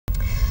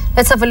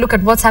Let's have a look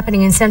at what's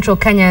happening in central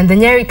Kenya. And the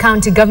Nyeri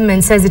County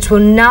government says it will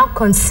now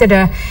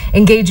consider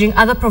engaging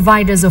other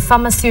providers of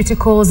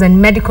pharmaceuticals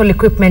and medical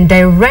equipment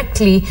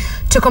directly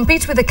to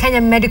compete with the Kenya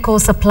Medical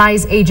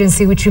Supplies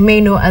Agency, which you may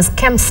know as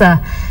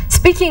Kemsa.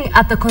 Speaking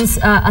at the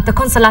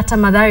Consolata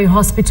Madari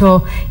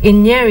Hospital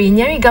in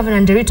Nyeri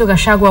Governor Nderitu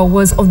Gachagua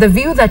was of the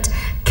view that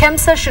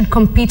Kemsa should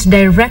compete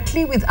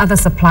directly with other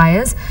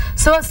suppliers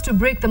so as to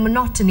break the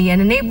monotony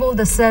and enable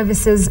the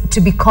services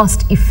to be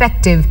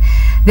cost-effective.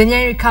 The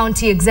Nyeri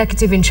County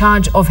Executive in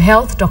charge of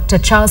health, Dr.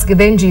 Charles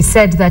Gidenji,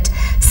 said that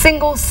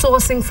single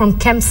sourcing from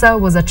Kemsa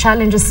was a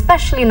challenge,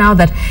 especially now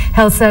that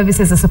health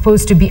services are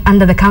supposed to be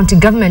under the county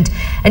government,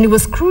 and it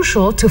was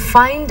crucial to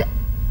find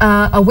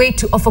a way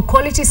to offer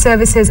quality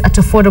services at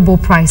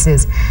affordable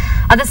prices.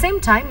 At the same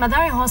time,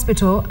 Madari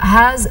Hospital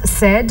has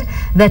said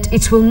that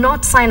it will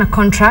not sign a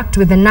contract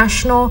with the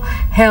National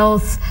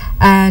Health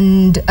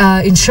and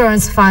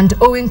Insurance Fund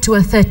owing to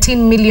a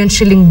 13 million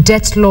shilling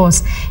debt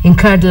loss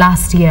incurred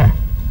last year.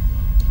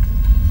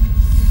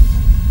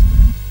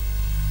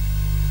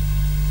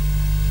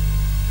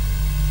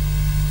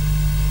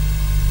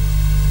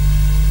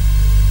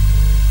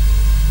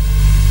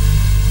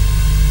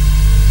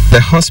 The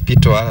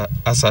hospital,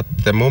 as at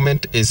the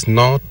moment, is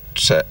not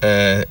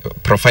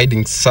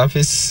providing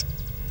service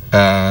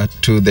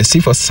to the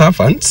civil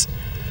servants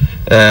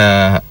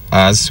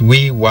as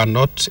we were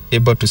not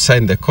able to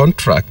sign the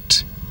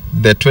contract,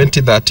 the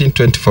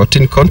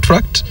 2013-2014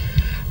 contract,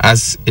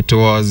 as it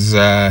was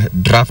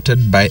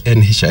drafted by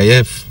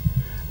NHIF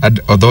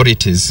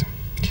authorities.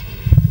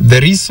 The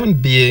reason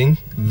being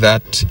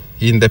that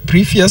in the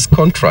previous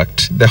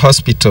contract, the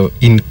hospital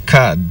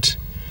incurred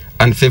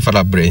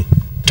unfavorably.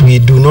 We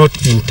do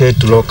not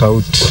intend to lock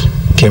out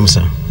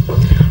Kemsa.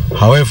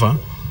 However,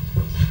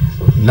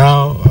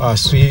 now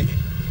as we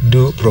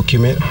do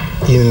procurement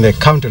in the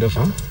county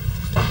level,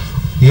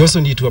 we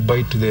also need to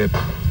abide to the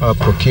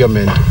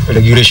procurement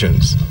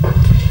regulations.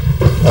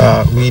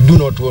 We do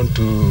not want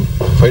to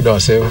find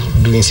ourselves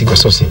doing single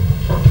sourcing.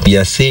 We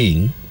are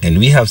saying, and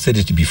we have said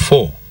it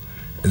before,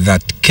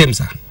 that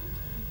Kemsa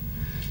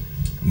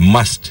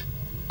must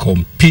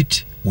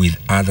compete with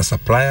other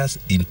suppliers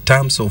in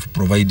terms of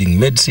providing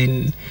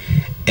medicine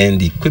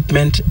and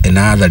equipment and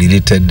other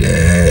related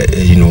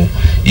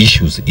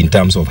issues in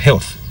terms of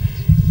health.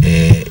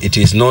 It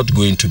is not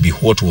going to be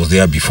what was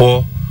there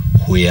before,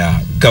 where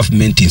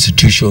government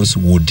institutions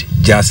would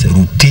just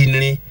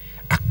routinely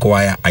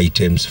acquire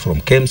items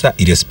from Kemsa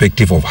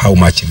irrespective of how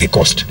much they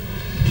cost.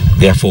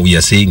 Therefore, we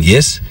are saying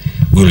yes,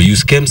 we will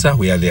use Kemsa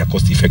where they are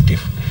cost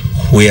effective.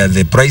 Where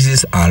the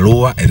prices are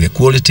lower and the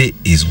quality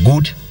is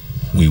good,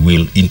 we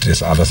will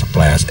interest other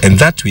suppliers, and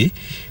that way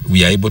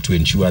we are able to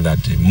ensure that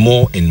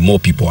more and more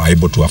people are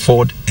able to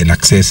afford and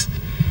access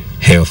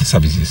health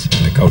services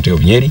in the county of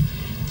Nyeri,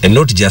 and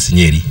not just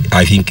Nyeri.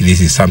 I think this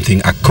is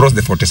something across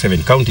the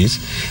 47 counties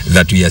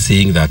that we are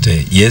saying that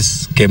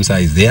yes,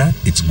 Kemsa is there,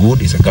 it's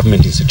good, it's a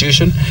government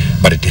institution,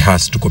 but it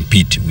has to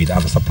compete with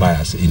other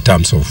suppliers in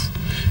terms of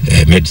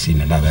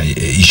medicine and other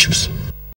issues.